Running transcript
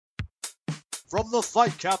From the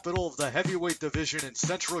fight capital of the heavyweight division in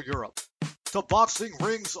Central Europe to boxing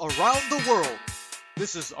rings around the world,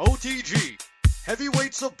 this is OtG,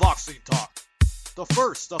 Heavyweights of Boxing Talk, the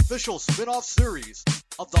first official spin-off series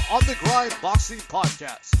of the On the Grind Boxing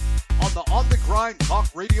Podcast on the On the Grind Talk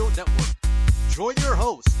Radio Network. Join your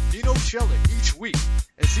host, Nino Celik, each week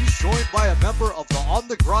as he's joined by a member of the On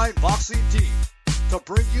the Grind Boxing team to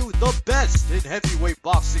bring you the best in heavyweight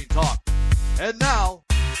boxing talk. And now,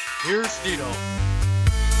 here's Nino.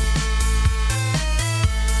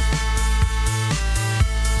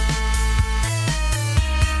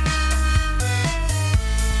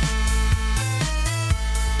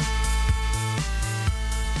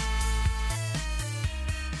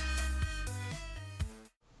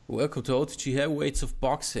 Welcome to OtG Heavyweights of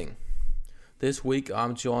Boxing. This week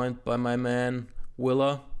I'm joined by my man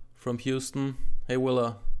Willa from Houston. Hey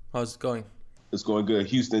Willa, how's it going? It's going good.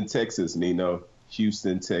 Houston, Texas, Nino.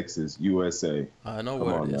 Houston, Texas, USA. I know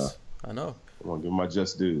where it is. I know. I'm gonna give my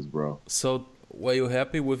just dues, bro. So, were you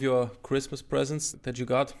happy with your Christmas presents that you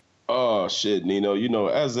got? Oh shit, Nino. You know,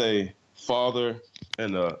 as a father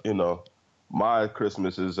and my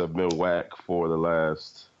Christmases have been whack for the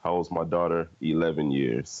last, how old's my daughter? 11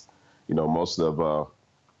 years. You know, most of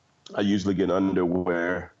I usually get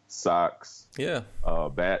underwear, socks,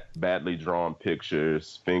 badly drawn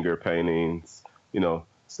pictures, finger paintings, you know,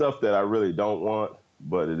 stuff that I really don't want,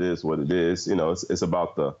 but it is what it is. You know, it's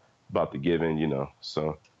about the giving, you know.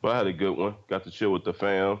 So, but I had a good one. Got to chill with the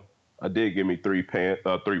fam. I did give me three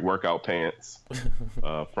workout pants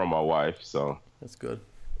from my wife. So that's good.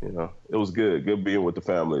 You know, it was good. Good being with the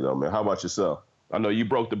family though, man. How about yourself? I know you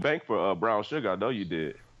broke the bank for brown sugar. I know you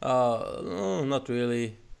did. No, not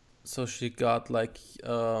really. So she got like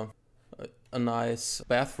a nice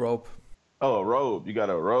bathrobe. Oh, a robe. You got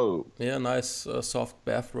a robe. Yeah, nice soft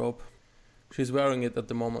bathrobe. She's wearing it at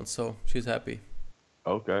the moment, so she's happy.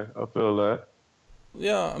 Okay, I feel that.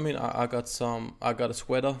 Yeah, I mean, I got a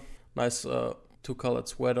sweater, nice two-colored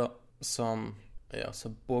sweater, some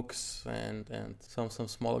books and some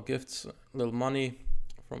smaller gifts, little money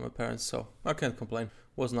from my parents, so I can't complain. It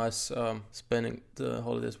was nice spending the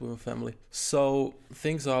holidays with my family. So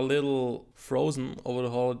things are a little frozen over the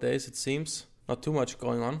holidays, it seems. Not too much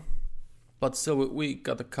going on, but still we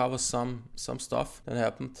got to cover some stuff that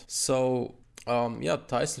happened. So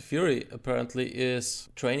Tyson Fury apparently is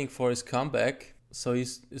training for his comeback. So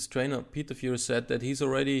his trainer Peter Fury said that he's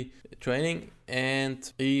already training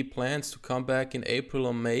and he plans to come back in April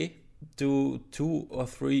or May, do 2 or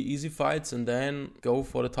 3 easy fights and then go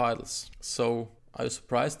for the titles. So are you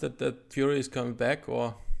surprised that Fury is coming back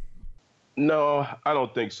or? No, I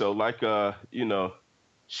don't think so. Like,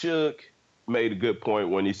 Suge made a good point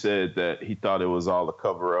when he said that he thought it was all a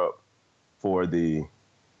cover-up for the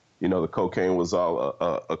cocaine was all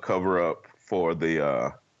a cover-up for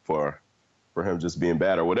the for him just being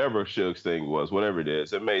bad or whatever Suge's thing was, whatever it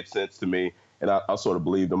is. It made sense to me, and I sort of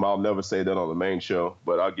believed him. I'll never say that on the main show,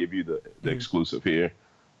 but I'll give you the exclusive here.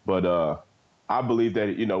 But I believe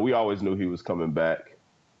that, we always knew he was coming back,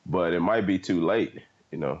 but it might be too late.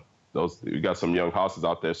 We got some young hosses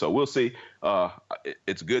out there, so we'll see.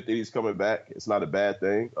 It's good that he's coming back. It's not a bad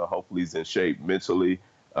thing. Hopefully he's in shape mentally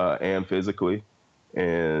and physically.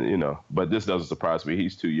 And, but this doesn't surprise me.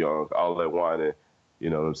 He's too young. All that whining,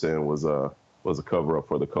 was a cover-up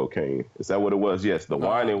for the cocaine. Is that what it was? Yes, the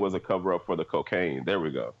whining was a cover-up for the cocaine. There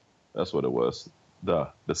we go. That's what it was. The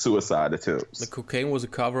suicide attempts. The cocaine was a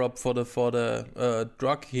cover-up for the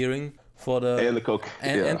drug hearing, for the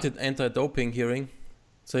anti-doping hearing.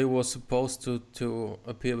 So he was supposed to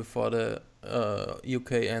appear before the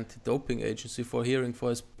UK anti-doping agency for hearing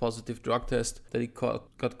for his positive drug test that he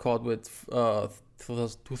got caught with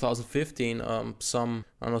 2015. Some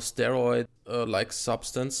steroid like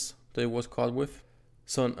substance that he was caught with.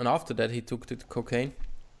 So and after that he took the cocaine.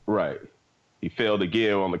 Right. He failed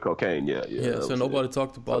again on the cocaine. Yeah. So nobody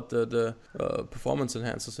talked about the performance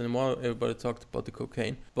enhancers anymore. Everybody talked about the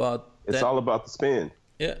cocaine. But it's all about the spin.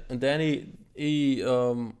 Yeah, and then he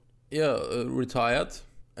retired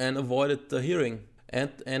and avoided the hearing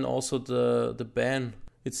and also the ban,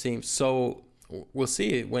 it seems. So we'll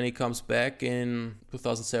see when he comes back in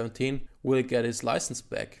 2017. Will he get his license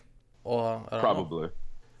back? Or I don't know.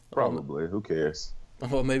 Probably. Who cares?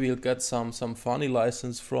 Or maybe he'll get some funny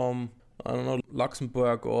license from, I don't know,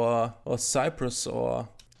 Luxembourg or Cyprus or,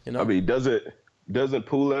 I mean, doesn't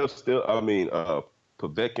Pulev still,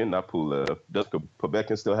 Povetkin, not Pulev, does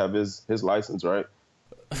Povetkin still have his license, right?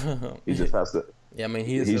 He just has to. Yeah, I mean,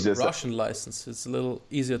 he's a Russian license. It's a little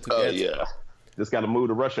easier to get. Yeah. Just got to move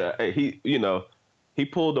to Russia. Hey, he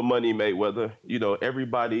pulled the money Mayweather.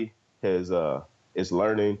 Everybody is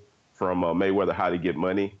learning from Mayweather how to get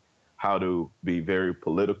money, how to be very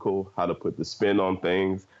political, how to put the spin on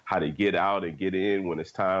things, how to get out and get in when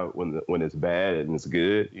it's time, when it's bad and it's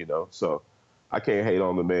good, you know. So I can't hate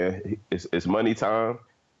on the man. It's money time.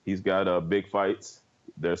 He's got big fights.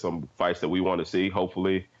 There's some fights that we want to see.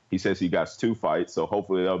 Hopefully, he says he got 2 fights, so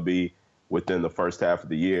hopefully they'll be within the first half of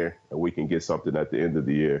the year, and we can get something at the end of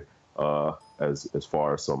the year as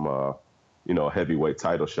far as some heavyweight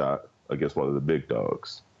title shot against one of the big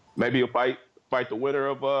dogs. Maybe a fight the winner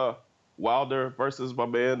of Wilder versus my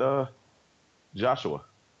man Joshua.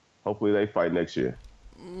 Hopefully they fight next year.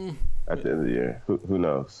 At the end of the year. Who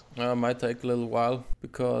knows? Might take a little while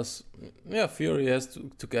because Fury has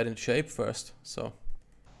to get in shape first. So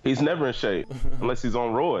he's never in shape unless he's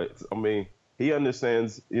on roids. I mean, he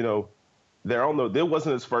understands, there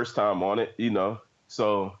wasn't his first time on it,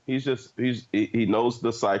 So he knows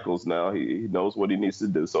the cycles now. He knows what he needs to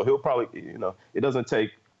do. So he'll probably, it doesn't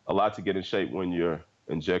take a lot to get in shape when you're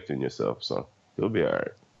injecting yourself. So he'll be all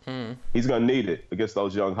right. He's going to need it against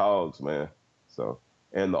those young hogs, man. So,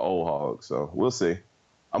 and the old hogs. So we'll see.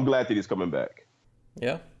 I'm glad that he's coming back.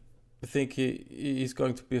 Yeah. You think he's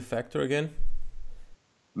going to be a factor again?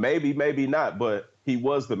 Maybe, maybe not, but he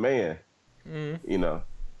was the man.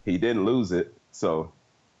 He didn't lose it. So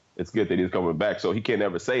it's good that he's coming back. So he can't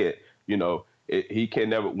never say it. He can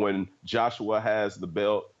never, when Joshua has the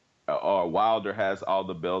belt or Wilder has all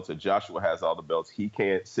the belts or Joshua has all the belts, he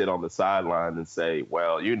can't sit on the sideline and say,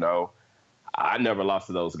 well, I never lost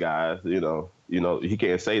to those guys. He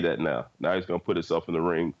can't say that now. Now he's going to put himself in the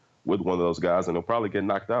ring with one of those guys and he'll probably get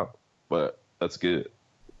knocked out. But that's good.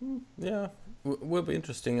 Yeah, will be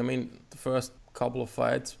interesting. I mean, the first couple of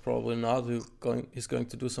fights, probably not. He's going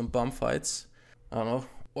to do some bum fights. I don't know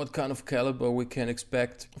what kind of caliber we can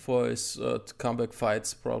expect for his comeback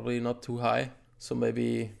fights. Probably not too high. So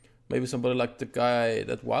maybe somebody like the guy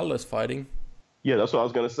that Wilder's fighting. Yeah, that's what I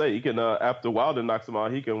was gonna say. He can after Wilder knocks him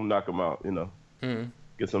out, he can knock him out.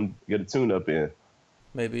 Get a tune-up in.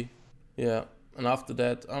 Maybe, yeah. And after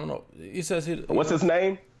that, I don't know. He says he. What's his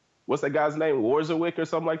name? What's that guy's name? Warzawick or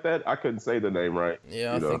something like that? I couldn't say the name right.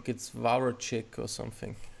 Yeah, I think it's Varachik or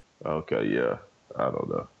something. Okay, yeah. I don't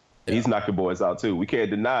know. Yeah. He's knocking boys out too. We can't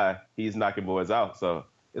deny he's knocking boys out. So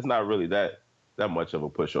it's not really that much of a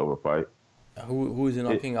pushover fight. Who is he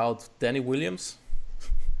knocking out? Danny Williams?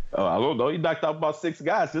 Oh, I don't know. He knocked out about 6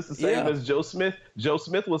 guys, just the same as Joe Smith. Joe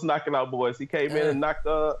Smith was knocking out boys. He came in and knocked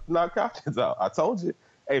Hopkins out. I told you.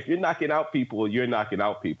 Hey, if you're knocking out people, you're knocking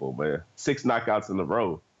out people, man. 6 knockouts in a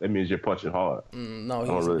row. That means you're punching hard.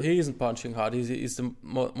 No, he isn't punching hard. He's the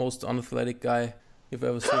most unathletic guy you've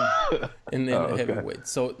ever seen in heavyweight.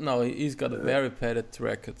 So, no, he's got a very padded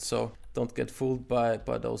record. So, don't get fooled by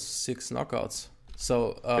those 6 knockouts.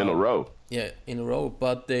 So in a row. Yeah, in a row.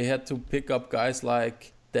 But they had to pick up guys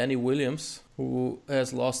like Danny Williams, who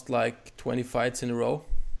has lost like 20 fights in a row.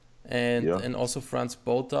 And also Franz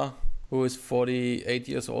Botha, who is 48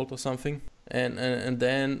 years old or something. And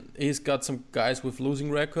then he's got some guys with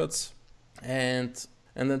losing records. And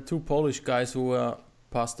then 2 Polish guys who are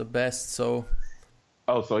past the best. So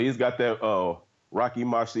he's got that Rocky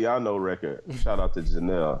Marciano record. Shout out to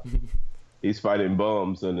Janelle. He's fighting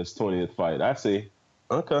bums in his 20th fight. I see.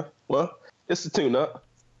 Okay. Well, it's a tune-up.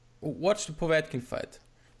 Watch the Povetkin fight,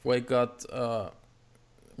 where he got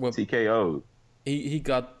TKO'd. He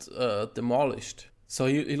got demolished. So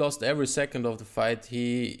he lost every second of the fight.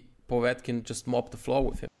 Povetkin just mopped the floor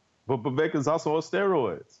with him. But Povetkin's also on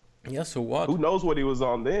steroids. Yeah, so what? Who knows what he was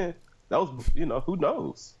on then? That was, who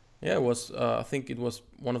knows? Yeah, it was. I think it was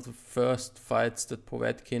one of the first fights that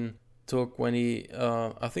Povetkin took when he.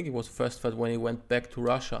 I think it was the first fight when he went back to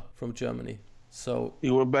Russia from Germany. So he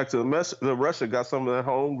went back to Russia, got some of that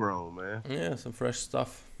homegrown, man. Yeah, some fresh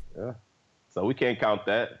stuff. Yeah. So we can't count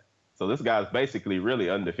that. So this guy's basically really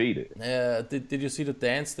undefeated. Yeah. Did you see the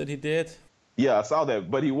dance that he did? Yeah, I saw that,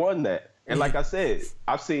 but he won that. And like I said,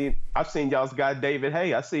 I've seen y'all's guy David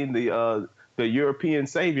Haye. I seen the European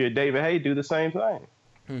savior David Haye do the same thing.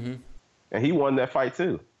 Mm-hmm. And he won that fight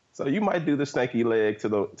too. So you might do the stanky leg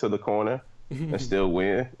to the corner and still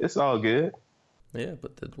win. It's all good. Yeah,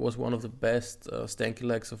 but that was one of the best stanky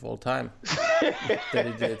legs of all time that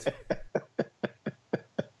he did.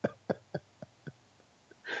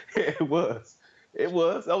 It was.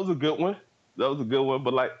 That was a good one.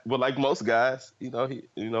 But like most guys,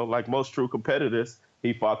 like most true competitors,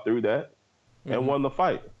 he fought through that and won the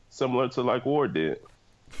fight, similar to like Ward did.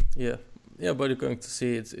 Yeah, but you're going to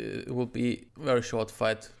see it will be a very short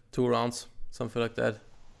fight, 2 rounds, something like that.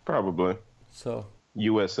 Probably. So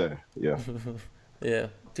USA, yeah. Yeah,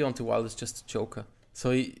 Deontay Wilder is just a joker.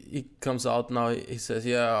 So he comes out now. He says,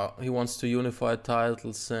 yeah, he wants to unify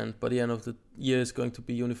titles, and by the end of the year, is going to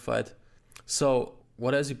be unified. So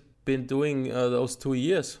what has he been doing those 2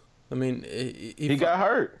 years? I mean, he got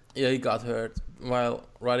hurt. Yeah, he got hurt while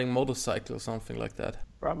riding motorcycle or something like that.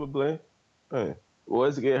 Probably. Hey,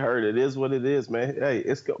 once you get hurt, it is what it is, man. Hey,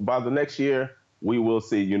 by the next year, we will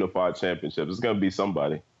see unified championships. It's gonna be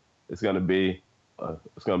somebody. It's gonna be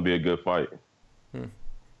a good fight.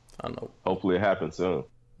 I don't know. Hopefully, it happens soon.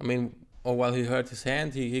 I mean, or while he hurt his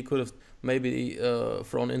hand, he could have maybe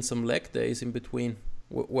thrown in some leg days in between,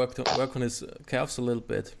 work on his calves a little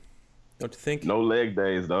bit. Don't you think? No leg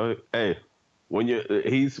days though. Hey, when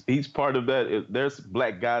he's part of that. There's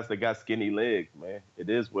black guys that got skinny legs, man. It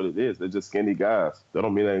is what it is. They're just skinny guys. That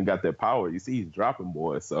don't mean they ain't got that power. You see, he's dropping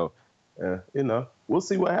boys. So, we'll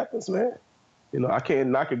see what happens, man. I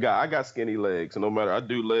can't knock a guy. I got skinny legs. And no matter, I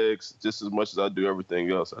do legs just as much as I do everything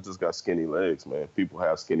else. I just got skinny legs, man. People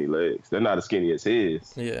have skinny legs. They're not as skinny as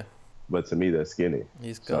his. Yeah. But to me, they're skinny.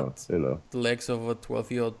 He's got the legs of a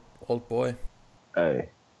 12-year-old boy. Hey.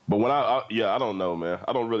 But when I don't know, man.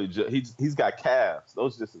 I don't really he's got calves.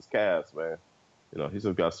 Those are just his calves, man. He's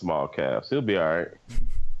just got small calves. He'll be all right.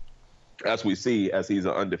 As we see, as he's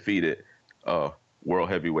an undefeated world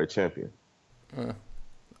heavyweight champion.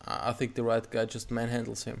 I think the right guy just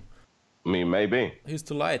manhandles him. I mean, maybe. He's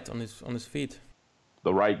too light on his feet.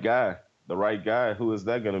 The right guy. Who is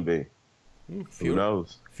that going to be? Who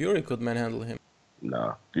knows? Fury could manhandle him.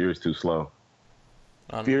 Nah, Fury's too slow.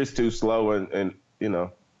 Fury's too slow and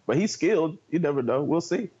but he's skilled. You never know. We'll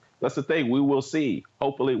see. That's the thing. We will see.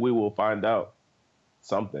 Hopefully, we will find out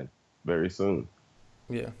something very soon.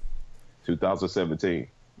 Yeah. 2017.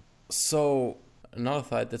 So, another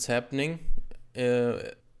fight that's happening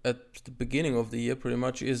at the beginning of the year pretty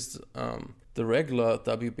much is the regular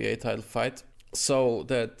WBA title fight. So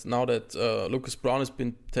that now that Lucas Browne has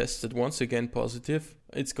been tested once again positive,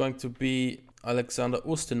 it's going to be Alexander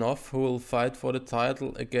Ustinov who will fight for the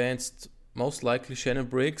title against most likely Shannon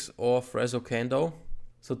Briggs or Fraser Kendo.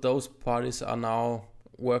 So those parties are now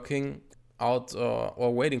working out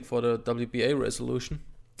or waiting for the WBA resolution.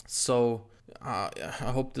 So I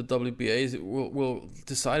hope the WBA will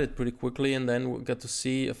decide it pretty quickly, and then we'll get to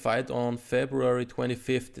see a fight on February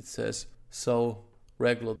 25th, it says. So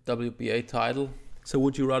regular WBA title. So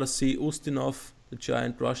would you rather see Ustinov, the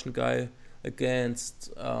giant Russian guy,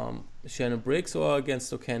 against Shannon Briggs or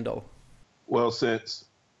against Okendo? Well, since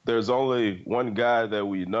there's only one guy that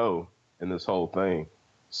we know in this whole thing,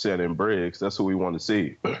 Shannon Briggs. That's who we want to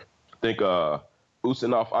see. I think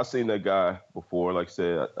Ustinov, I've seen that guy before. Like I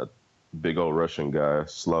said, a big old Russian guy,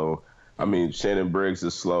 slow. I mean, Shannon Briggs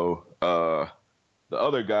is slow. The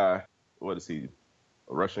other guy, what is he?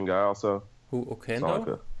 A Russian guy also? Who,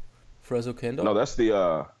 Okendo? Fraser Okendo? No, that's the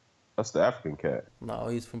African cat. No,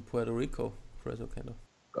 he's from Puerto Rico, Fraser Okendo.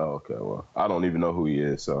 Oh, okay. Well, I don't even know who he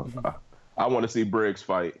is, so I want to see Briggs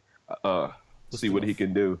fight. See what he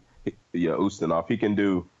can do. Ustinov. He can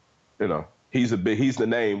do. He's the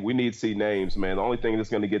name. We need to see names, man. The only thing that's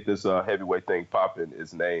going to get this heavyweight thing popping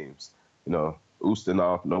is names.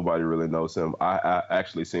 Ustinov. Nobody really knows him. I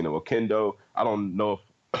actually seen him. Okendo. I don't know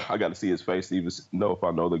if I got to see his face to even know if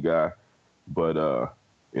I know the guy, but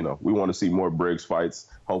we want to see more Briggs fights.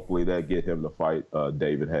 Hopefully that get him to fight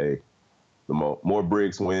David Haye. The more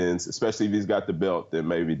Briggs wins, especially if he's got the belt, then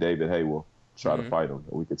maybe David Haye will try to fight him.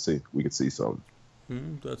 We could see something.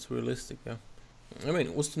 That's realistic, yeah. I mean,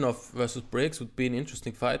 Ustinov versus Briggs would be an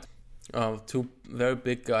interesting fight. Two very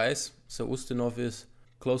big guys. So Ustinov is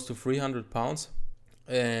close to 300 pounds,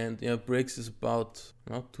 and Briggs is about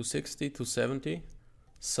 260, 270.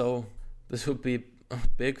 So this would be a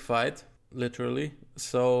big fight, literally.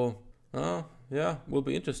 So will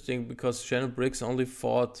be interesting because Shannon Briggs only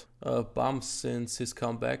fought bumps since his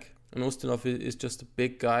comeback, and Ustinov is just a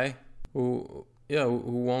big guy who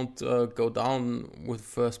won't go down with the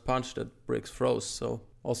first punch that Briggs throws. So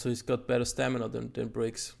also he's got better stamina than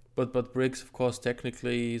Briggs. But Briggs, of course,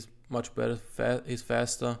 technically he's much better. He's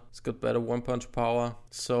faster. He's got better one-punch power.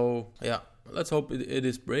 So yeah, let's hope it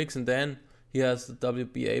is Briggs, and then he has the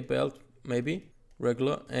WBA belt, maybe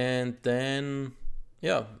regular, and then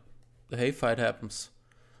the Haye fight happens.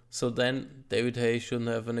 So then David Haye shouldn't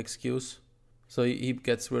have an excuse. So he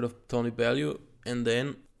gets rid of Tony Bellew, and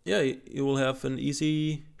then he will have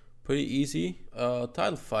pretty easy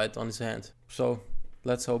title fight on his hand. So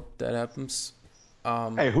let's hope that happens.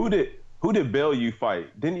 Hey, who did Bellew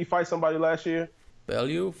fight? Didn't he fight somebody last year?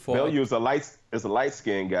 Bellew is a light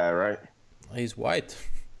skinned guy, right? He's white.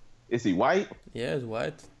 Is he white? Yeah, he's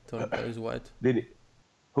white. Tony Bellew's white.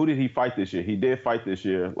 Who did he fight this year? He did fight this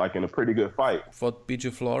year, like in a pretty good fight. Fought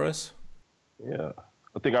BJ Flores. Yeah.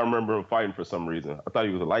 I think I remember him fighting for some reason. I thought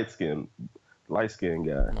he was a light skinned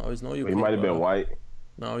guy. No, he's no UK He might have been brother. white.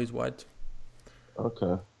 No, he's white.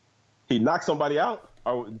 Okay. He knocked somebody out?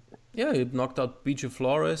 Yeah, he knocked out BJ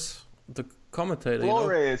Flores, the commentator.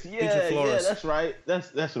 Flores, you know? BJ yeah, Flores. that's right.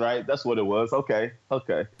 That's right. That's what it was. Okay.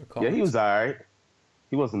 Yeah, he was all right.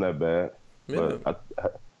 He wasn't that bad. Yeah. But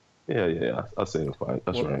I seen him fight.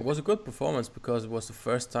 That's right. It was a good performance because it was the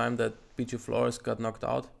first time that BJ Flores got knocked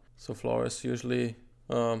out. So Flores usually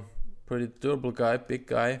pretty durable guy, big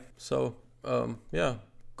guy. So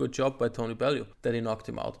good job by Tony Bellew that he knocked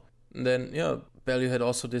him out. And then Bellew had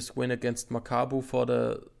also this win against Makabu for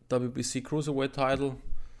the WBC Cruiserweight title.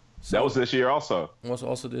 So That was this year also. was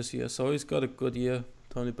also this year. So he's got a good year,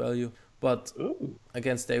 Tony Bellew. But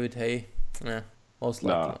against David Hay, most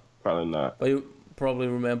likely. Nah, probably not. But you probably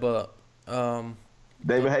remember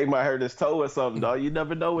David Hay might hurt his toe or something, dog. You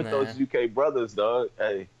never know with those UK brothers, dog.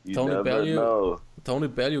 Hey, you Tony never Bellew. know. Tony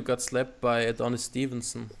Bellew got slapped by Adonis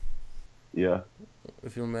Stevenson, Yeah.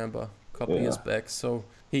 if you remember, a couple years back. So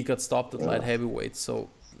he got stopped at light heavyweight. So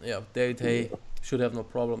David Hay should have no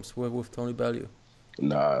problems with Tony Bellew.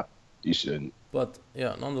 Nah, you shouldn't. But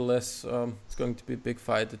nonetheless, it's going to be a big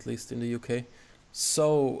fight, at least in the UK.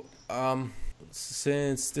 So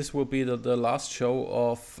since this will be the last show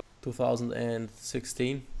of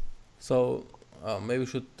 2016, so maybe we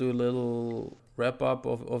should do a little wrap up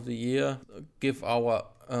of the year, give our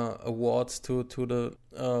awards to the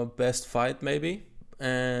best fight maybe,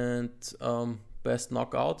 and best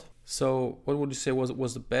knockout. So what would you say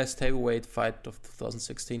was the best heavyweight fight of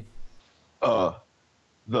 2016?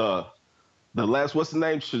 The last, what's the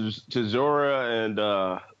name? Chisora and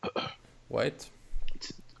White?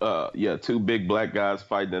 two big black guys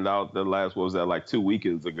fighting it out. The last, what was that, like 2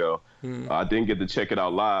 weekends ago? I didn't get to check it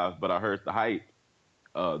out live, but I heard the hype.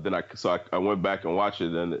 Then I went back and watched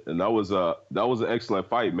it, and that was an excellent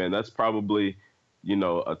fight, man. That's probably,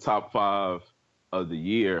 a top 5 of the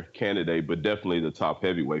year candidate, but definitely the top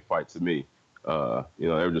heavyweight fight to me. They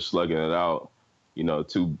were just slugging it out.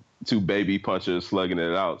 Two baby punchers slugging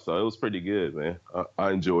it out. So it was pretty good, man.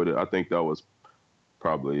 I enjoyed it. I think that was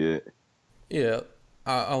probably it. Yeah.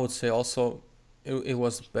 I would say also it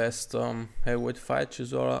was the best heavyweight fight,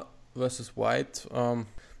 Chisora versus White.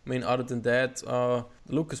 Other than that, the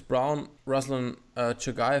Lucas Brown Ruslan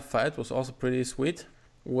Chagaev fight was also pretty sweet,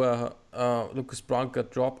 where Lucas Brown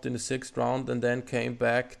got dropped in the 6th round and then came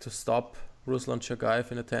back to stop Ruslan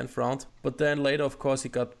Chagaev in the 10th round. But then later, of course, he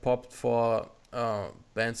got popped for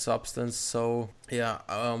banned substance. So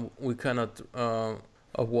we cannot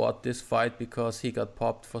award this fight because he got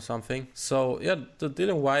popped for something. So the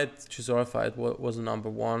Dillian Whyte Chisora fight was number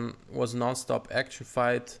one. Was a non-stop action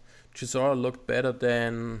fight. Chisora looked better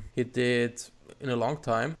than he did in a long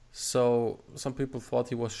time. So some people thought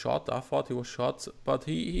he was shot. I thought he was shot, but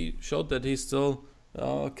he showed that he's still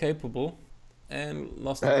capable and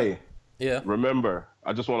lost. Hey, remember,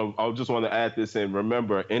 I just want to add this in.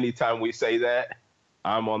 Remember, anytime we say that,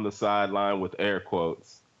 I'm on the sideline with air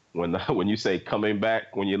quotes. When you say coming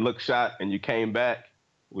back, when you look shot and you came back,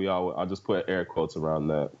 I'll just put air quotes around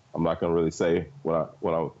that. I'm not gonna really say what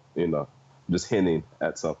I just hinting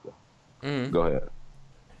at something. Go ahead.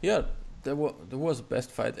 Yeah, there was a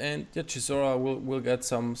best fight, and Chisora will get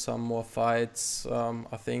some more fights.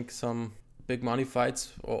 I think some big money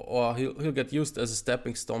fights, or he'll get used as a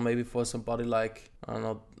stepping stone maybe for somebody like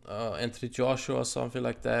Anthony Joshua or something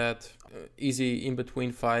like that. Easy in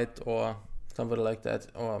between fight or somebody like that,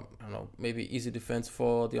 or maybe easy defense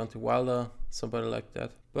for Deontay Wilder, somebody like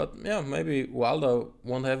that. But maybe Wilder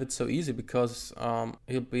won't have it so easy because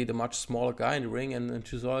he'll be the much smaller guy in the ring, and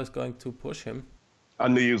Chisora is going to push him. I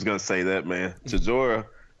knew you was gonna say that, man. Chisora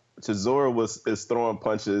is throwing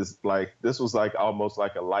punches like this was like almost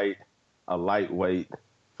like a lightweight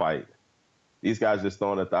fight. These guys just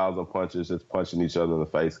throwing 1,000 punches, just punching each other in the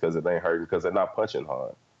face because it ain't hurting because they're not punching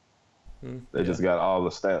hard. They just got all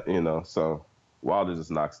the stamp, so Wilder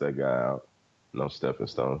just knocks that guy out. No stepping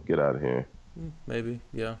stone. Get out of here. Maybe,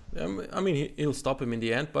 yeah. He'll stop him in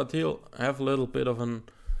the end, but he'll have a little bit of an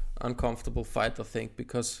uncomfortable fight, I think,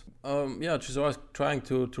 because, Chisora is trying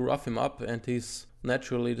to rough him up, and he's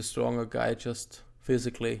naturally the stronger guy just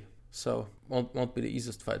physically. So, won't be the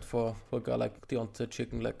easiest fight for a guy like Deontay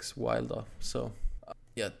Chicken Legs Wilder. So,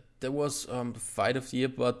 there was the fight of the year,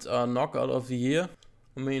 but knockout of the year.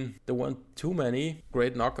 There weren't too many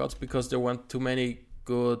great knockouts because there weren't too many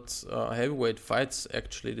good heavyweight fights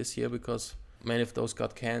actually this year because many of those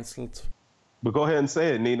got cancelled. But go ahead and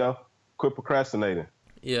say it, Nino. Quit procrastinating.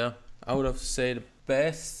 Yeah, I would have to say the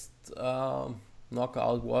best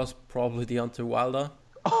knockout was probably Deontay Wilder.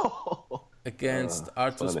 against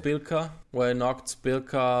Artur funny. Spilka, where he knocked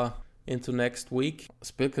Spilka into next week.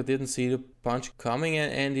 Spilka didn't see the punch coming,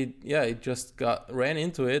 and he just ran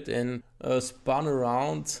into it and spun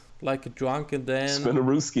around like a drunk, and then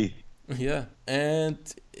Spinarooski. Yeah, and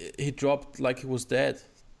he dropped like he was dead.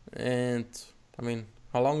 And I mean,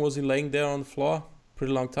 how long was he laying there on the floor?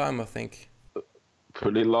 Pretty long time, I think.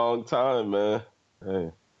 Pretty long time, man.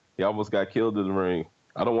 Hey, he almost got killed in the ring.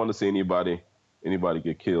 I don't want to see anybody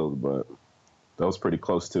get killed, but that was pretty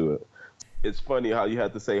close to it. It's funny how you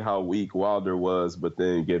had to say how weak Wilder was, but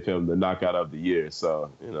then give him the knockout of the year.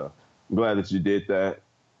 So, I'm glad that you did that.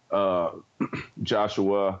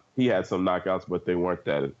 Joshua, he had some knockouts, but they weren't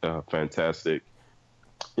that fantastic.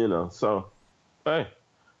 So, hey,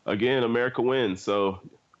 again, America wins. So,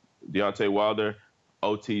 Deontay Wilder,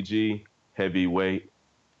 OTG, heavyweight,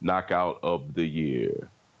 knockout of the year.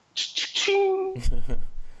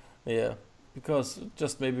 Yeah,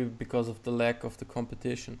 maybe because of the lack of the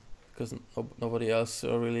competition. Because nobody else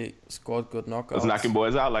really scored good knockouts. Was knocking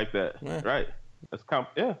boys out like that, right? That's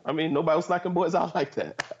I mean, nobody was knocking boys out like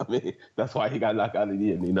that. I mean, that's why he got knocked out in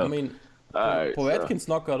the end, I mean, Povetkin's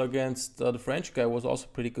knockout against the French guy was also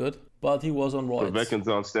pretty good, but he was on roids. Povetkin's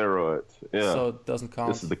on steroids, yeah. So it doesn't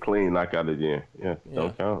count. This is the clean knockout of the year. Yeah,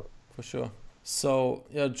 don't count. For sure. So,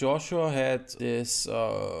 Joshua had this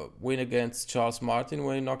win against Charles Martin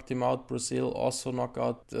when he knocked him out. Brazil also knocked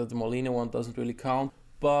out. The Molina one doesn't really count.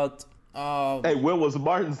 But... hey, when was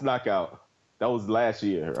Martin's knockout? That was last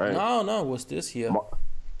year, right? No, it was this year.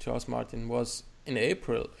 Charles Martin was in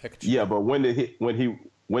April, actually. Yeah, but when did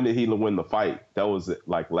he win the fight? That was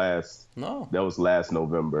like last... No. That was last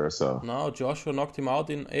November or so. No, Joshua knocked him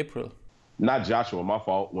out in April. Not Joshua, my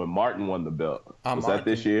fault. When Martin won the belt. Was that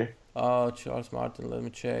this year? Charles Martin, let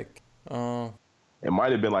me check. It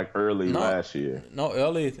might have been like last year. No,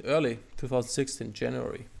 early 2016,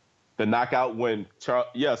 January. The knockout when so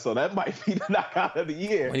that might be the knockout of the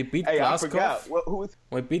year. When he beat Glasgow. I forgot.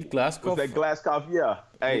 When he beat Glasgow. Was that Glasgow? Yeah.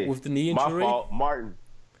 Hey, with the knee injury. My fault, Martin.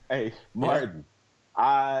 Hey, Martin.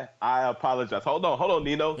 Yeah. I apologize. Hold on,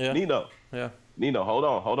 Nino. Yeah. Nino. Yeah. Nino, hold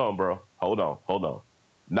on, bro. Hold on.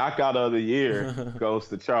 Knockout of the year goes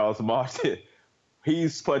to Charles Martin.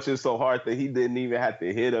 He's punching so hard that he didn't even have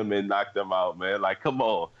to hit him and knock them out, man. Like, come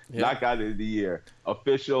on. Yeah. Knockout of the year.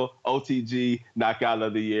 Official OTG knockout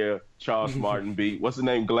of the year. Charles Martin beat, what's the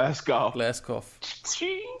name? Glasgow.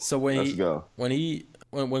 So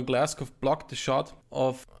when Glasgow blocked the shot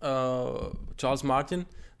of Charles Martin,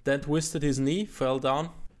 then twisted his knee, fell down,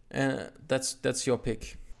 and that's your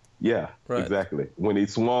pick. Yeah, right. Exactly. When he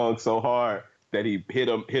swung so hard that he hit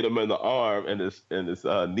him in the arm and his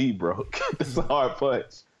knee broke. That's a hard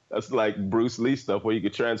punch. That's like Bruce Lee stuff where you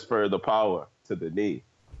could transfer the power to the knee.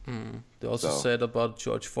 They also said about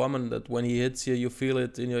George Foreman that when he hits you, you feel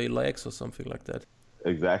it in your legs or something like that.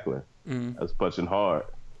 Exactly. That's punching hard.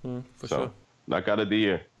 For sure. Knockout of the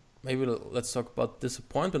year. Maybe let's talk about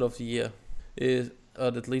disappointment of the year.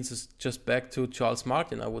 That leads us just back to Charles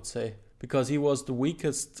Martin, I would say. Because he was the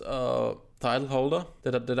weakest title holder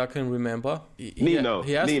that I can remember. He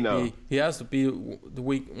has to be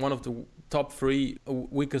one of the top 3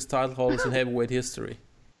 weakest title holders in heavyweight history.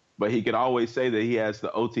 But he could always say that he has the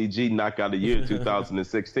OTG knockout of the year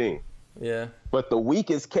 2016. Yeah. But the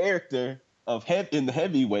weakest character in the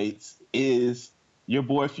heavyweights is your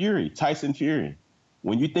boy Fury, Tyson Fury.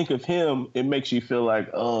 When you think of him, it makes you feel like,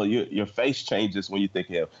 oh, your face changes when you think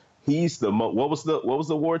of him. He's the what was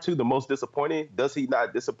the award to? The most disappointing? Does he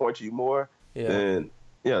not disappoint you more than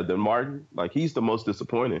Martin? Like, he's the most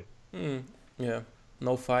disappointing. Yeah.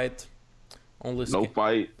 No fight. Only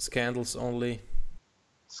scandals only.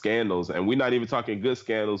 Scandals, and we're not even talking good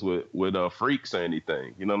scandals with freaks or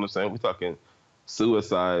anything. You know what I'm saying? We're talking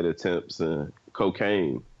suicide attempts and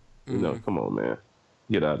cocaine. You know, come on, man,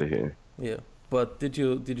 get out of here. Yeah, but did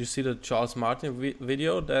you see the Charles Martin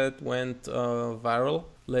video that went viral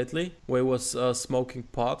lately, where he was smoking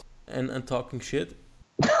pot and talking shit?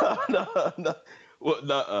 No.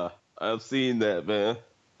 Well, I've seen that, man.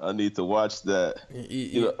 I need to watch that.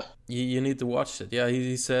 You need to watch it. Yeah,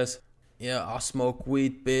 he says, yeah, I smoke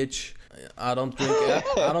weed, bitch. I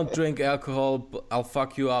don't drink alcohol, but I'll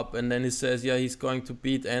fuck you up. And then he says, yeah, he's going to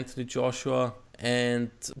beat Anthony Joshua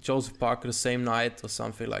and Joseph Parker the same night or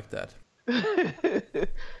something like that.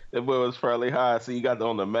 That boy was probably high. See, he got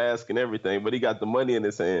on the mask and everything, but he got the money in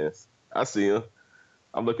his hands. I see him.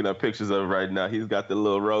 I'm looking at pictures of him right now. He's got the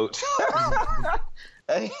little roach.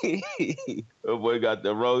 Hey, that boy got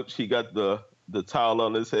the roach. He got the towel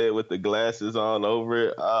on his head with the glasses on over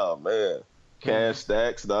it. Oh, man. Cash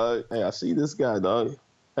stacks, dog. Hey, I see this guy, dog.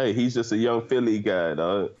 Hey, he's just a young Philly guy,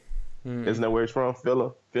 dog. Isn't that where he's from?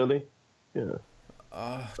 Philly? Yeah,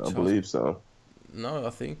 Uh, I believe so. No, I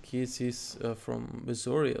think he's from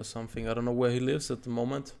Missouri or something. I don't know where he lives at the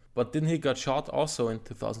moment. But didn't he got shot also in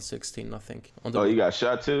 2016? I think on the Oh, he got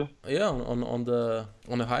shot too? yeah on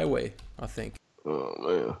the highway. I think Oh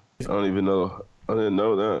man, I don't even know. I didn't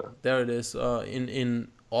know that. there it is. In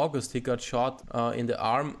August he got shot in the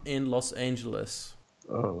arm in Los Angeles.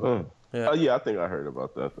 Oh man. Yeah. Oh yeah, I think I heard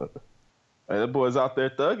about that. Hey, that boy's out there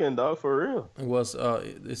thugging, dog, for real. It was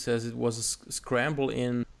it says it was a scramble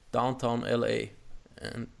in downtown LA,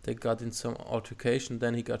 and they got in some altercation.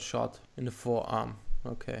 Then he got shot in the forearm.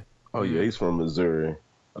 Okay. Oh yeah, he's from Missouri.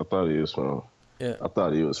 I thought he was from. Yeah. I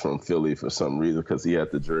thought he was from Philly for some reason because he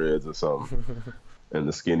had the dreads or something and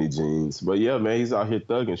the skinny jeans. But yeah, man, he's out here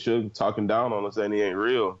thugging, Suge talking down on us, saying he ain't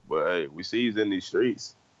real. But hey, we see he's in these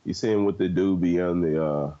streets. You see him with the doobie on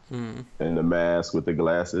the and the mask with the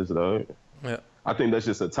glasses, though. Yeah. I think that's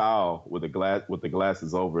just a towel with the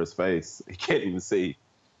glasses over his face. He can't even see.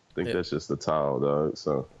 I think that's just a towel, dog.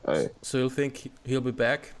 So hey. So you think he'll be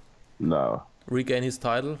back? No. Regain his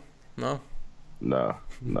title? No. No.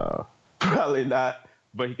 Probably not.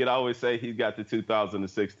 But he could always say he got the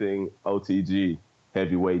 2016 OTG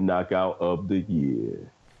Heavyweight Knockout of the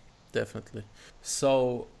Year. Definitely.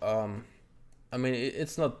 So, I mean,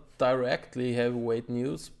 it's not directly heavyweight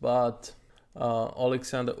news, but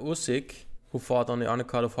Alexander Usyk, who fought on the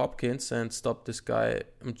undercard of Hopkins and stopped this guy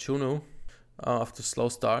Mchunu after a slow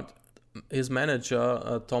start, his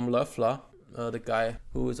manager, Tom Loeffler, the guy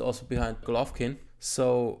who is also behind Golovkin,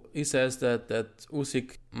 so he says that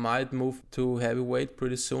Usyk might move to heavyweight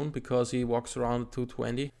pretty soon because he walks around at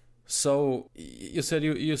 220. So you said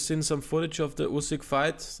you've seen some footage of the Usyk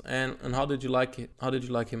fight, and how did you like it? How did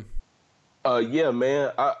you like him? Yeah,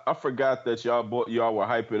 man. I forgot that y'all were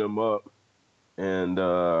hyping him up, and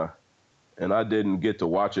I didn't get to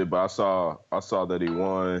watch it, but I saw that he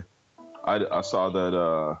won. I saw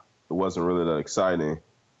that it wasn't really that exciting.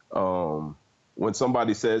 When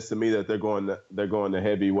somebody says to me that they're going to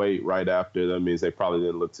heavyweight right after, that means they probably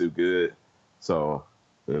didn't look too good. So,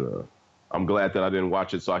 I'm glad that I didn't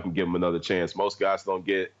watch it so I can give him another chance. Most guys don't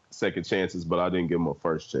get second chances, but I didn't give him a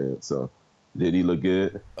first chance. So, did he look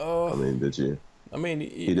good? I mean, did you? I mean,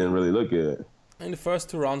 he didn't really look good. In the first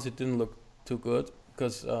 2 rounds, it didn't look too good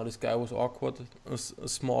because this guy was awkward. A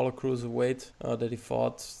smaller cruiserweight that he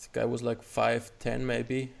fought. The guy was like 5'10"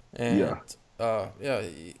 maybe, and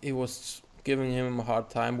he was giving him a hard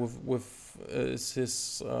time with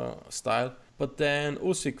his style. But then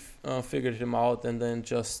Usyk figured him out and then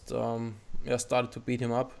just started to beat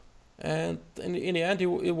him up. And in the end,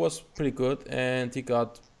 it was pretty good, and he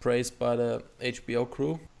got praised by the HBO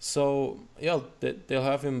crew. So they'll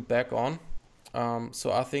have him back on.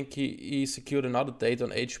 So I think he secured another date on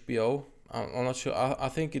HBO. I'm not sure. I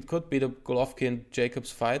think it could be the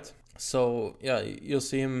Golovkin-Jacobs fight. So you'll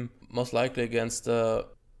see him most likely against a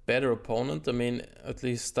better opponent. I mean, at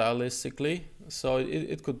least stylistically. So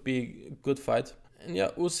it could be a good fight. And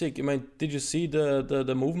Usyk, I mean, did you see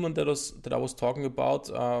the movement that I was talking about,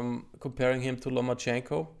 comparing him to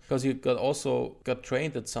Lomachenko? Because he got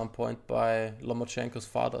trained at some point by Lomachenko's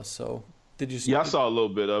father. So did you see? Yeah, I saw a little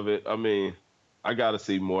bit of it. I mean, I got to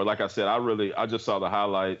see more. Like I said, I just saw the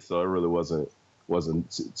highlights, so it really wasn't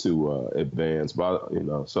too advanced. But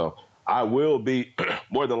so I will be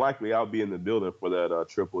more than likely. I'll be in the building for that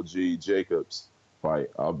Triple G Jacobs fight.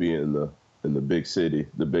 I'll be in the big city,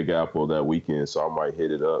 the Big Apple, that weekend, so I might hit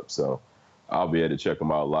it up. So I'll be able to check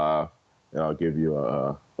him out live, and I'll give you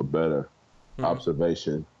a better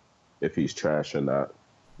observation if he's trash or not.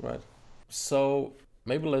 Right. So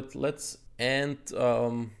maybe let's end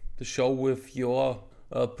the show with your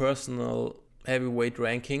personal heavyweight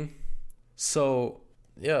ranking. So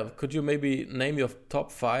could you maybe name your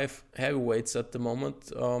top 5 heavyweights at the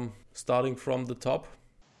moment, starting from the top?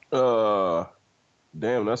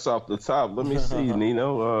 Damn, that's off the top. Let me see,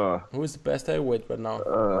 Nino. Who is the best heavyweight right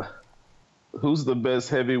now? Who's the best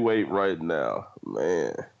heavyweight right now?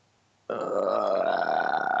 Man.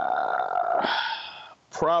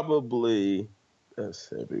 Probably that's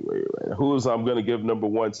heavyweight right now. I'm going to give number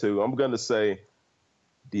 1 to? I'm going to say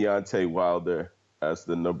Deontay Wilder as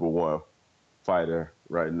the number 1 fighter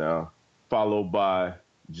right now, followed by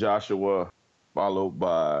Joshua, followed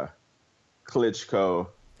by Klitschko.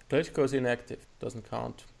 Klitschko's inactive, doesn't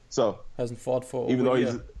count. So hasn't fought for even though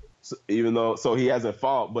year. he hasn't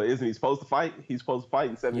fought, but isn't he supposed to fight? He's supposed to fight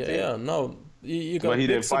in 17. Yeah, no. You got. But he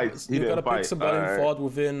didn't fight. You got to pick somebody who fought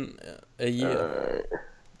within a year.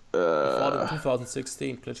 He fought in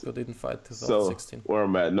 2016. Klitschko didn't fight 2016. So where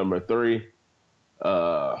I'm at, number 3,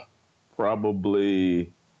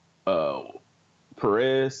 probably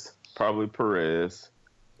Perez. Probably Perez.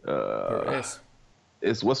 Perez.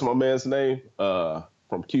 It's what's my man's name?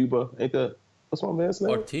 From Cuba, ain't that? What's my man's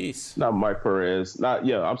name? Ortiz. Not Mike Perez.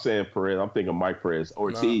 I'm saying Perez. I'm thinking Mike Perez.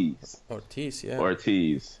 Ortiz. No. Ortiz, yeah.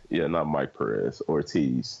 Ortiz. Yeah, not Mike Perez.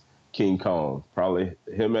 Ortiz. King Kong. Probably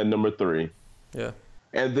him at number 3. Yeah.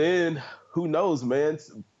 And then who knows, man?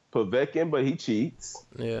 Povetkin, but he cheats.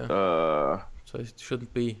 Yeah. So he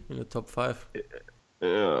shouldn't be in the top 5.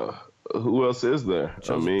 Yeah. Who else is there?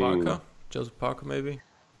 Joseph Parker maybe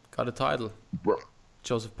got a title. Bro.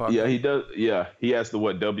 Joseph Parker. Yeah, he does. Yeah, he has the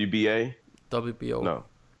what? WBA. WBO. No,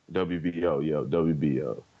 WBO. Yeah,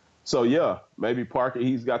 WBO. So yeah, maybe Parker.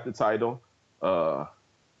 He's got the title.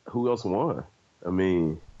 Who else won? I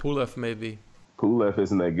mean, Pulev maybe. Pulev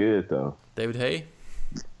isn't that good though. David Hay.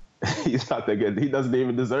 He's not that good. He doesn't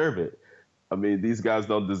even deserve it. I mean, these guys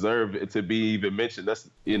don't deserve it to be even mentioned. That's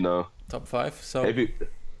top 5. So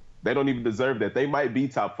they don't even deserve that. They might be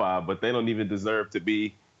top 5, but they don't even deserve to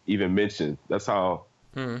be even mentioned. That's how.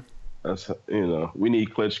 That's we need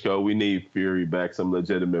Klitschko, we need Fury back, some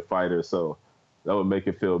legitimate fighters. So that would make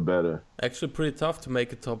it feel better. Actually, pretty tough to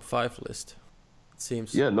make a top 5 list. It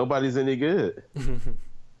seems. Yeah, nobody's any good.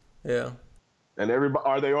 Yeah. And everybody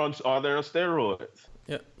are they on steroids?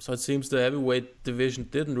 Yeah, so it seems the heavyweight division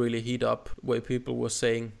didn't really heat up the way people were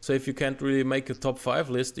saying. So if you can't really make a top 5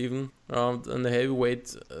 list even, and the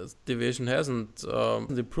heavyweight division hasn't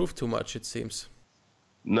improved too much, it seems.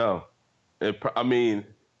 No.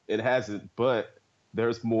 It hasn't, but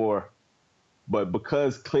there's more. But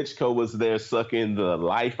because Klitschko was there sucking the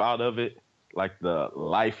life out of it, like the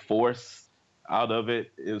life force out of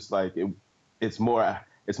it, it's like it's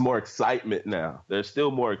more excitement now. There's still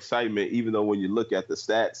more excitement, even though when you look at the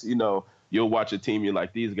stats, you'll watch a team, you're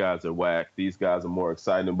like, these guys are whack, these guys are more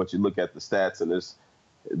exciting, but you look at the stats and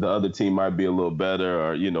the other team might be a little better,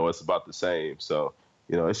 or it's about the same. So,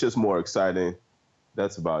 it's just more exciting.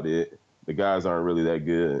 That's about it. The guys aren't really that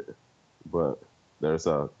good, but there's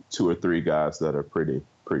 2 or 3 guys that are pretty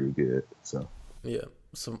good. So yeah.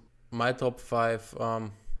 So my top 5,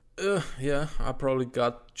 I probably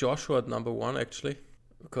got Joshua at number 1 actually,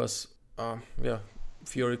 because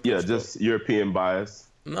Fury. Klitschko. Yeah, just European bias.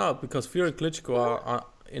 No, because Fury and Klitschko are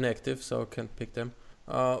inactive, so I can't pick them.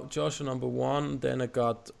 Joshua number 1. Then I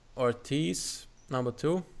got Ortiz number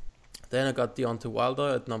 2. Then I got Deontay Wilder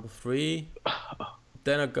at number 3.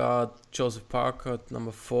 Then I got Joseph Parker at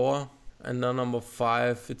number 4. And then number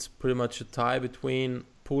 5, it's pretty much a tie between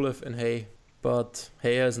Pulev and Hay. But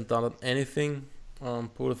Hay hasn't done anything.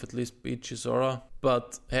 Pulev at least beat Chisora.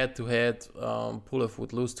 But head-to-head, Pulev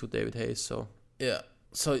would lose to David Hay. So, yeah.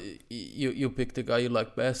 So you pick the guy you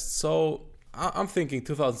like best. So I'm thinking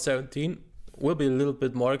 2017 will be a little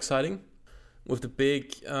bit more exciting with the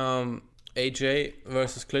big AJ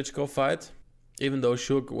versus Klitschko fight. Even though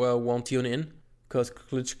Shug won't tune in, because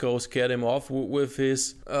Klitschko scared him off with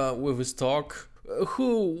his talk.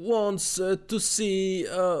 Who wants to see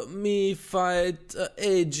me fight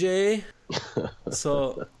AJ?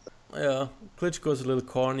 So yeah, Klitschko's a little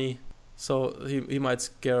corny, so he might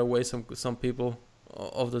scare away some people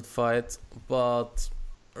of that fight. But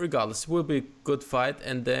regardless, it will be a good fight.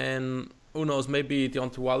 And then who knows, maybe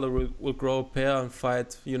Deontay Wilder will grow a pair and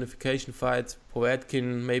fight, unification fight.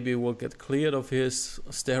 Povetkin maybe will get cleared of his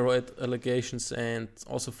steroid allegations and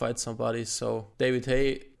also fight somebody. So David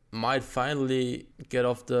Hay might finally get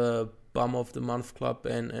off the bum of the month club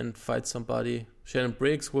and fight somebody. Shannon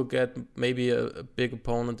Briggs will get maybe a big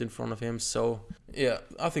opponent in front of him. So yeah,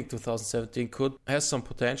 I think 2017 has some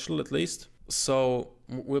potential at least. So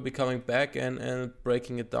we'll be coming back and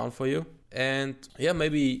breaking it down for you. And yeah,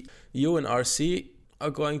 maybe you and RC are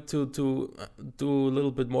going to do a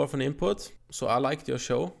little bit more of an input. So I liked your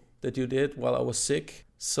show that you did while I was sick.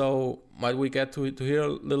 So might we get to hear a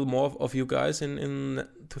little more of you guys in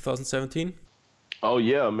 2017? Oh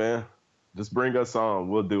yeah, man. Just bring us on.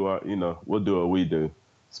 We'll do we'll do what we do.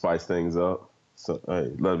 Spice things up. So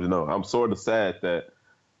hey, let me know. I'm sort of sad that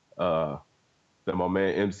my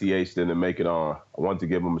man MCH didn't make it on. I wanted to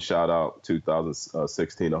give him a shout out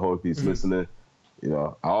 2016. I hope he's listening.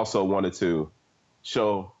 I also wanted to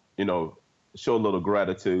show a little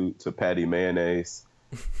gratitude to Patty Mayonnaise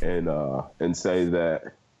and say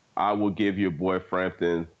that I will give your boy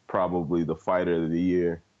Frampton probably the fighter of the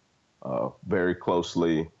year, very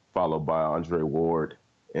closely followed by Andre Ward.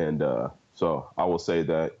 And so I will say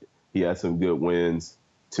that he had some good wins,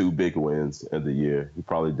 2 big wins in the year. He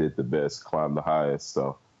probably did the best, climbed the highest.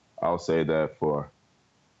 So I'll say that for,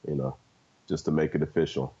 just to make it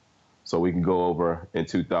official. So we can go over in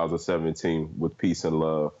 2017 with peace and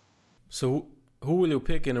love. So who will you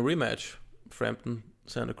pick in a rematch, Frampton,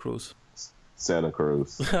 Santa Cruz? Santa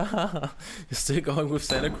Cruz. You're still going with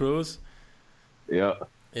Santa Cruz? Yeah.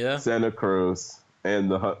 Yeah. Santa Cruz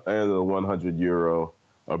and the €100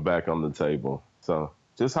 are back on the table. So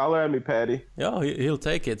just holler at me, Patty. Yeah, he'll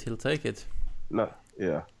take it. He'll take it. No,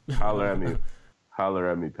 yeah. Holler at me. Holler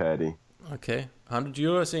at me, Patty. Okay,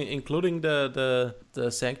 €100 including the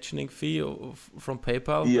sanctioning fee from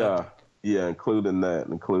PayPal. Yeah, including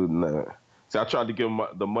that. See, I tried to give him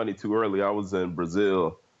the money too early. I was in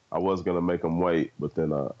Brazil. I was gonna make him wait, but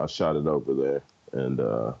then I shot it over there, and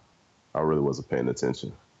I really wasn't paying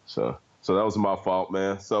attention. So that was my fault,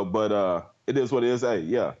 man. So, but it is what it is. Hey,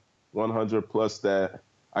 yeah, 100 plus that.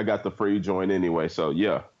 I got the free joint anyway. So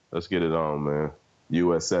yeah, let's get it on, man.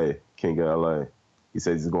 USA, King of LA. He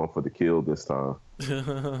says he's going for the kill this time.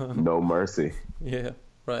 No mercy. Yeah,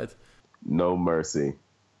 right. No mercy.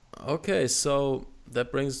 Okay, so that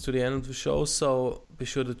brings us to the end of the show. So be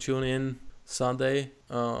sure to tune in Sunday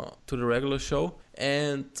to the regular show.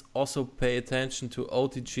 And also pay attention to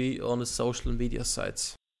OtG on the social media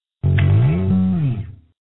sites.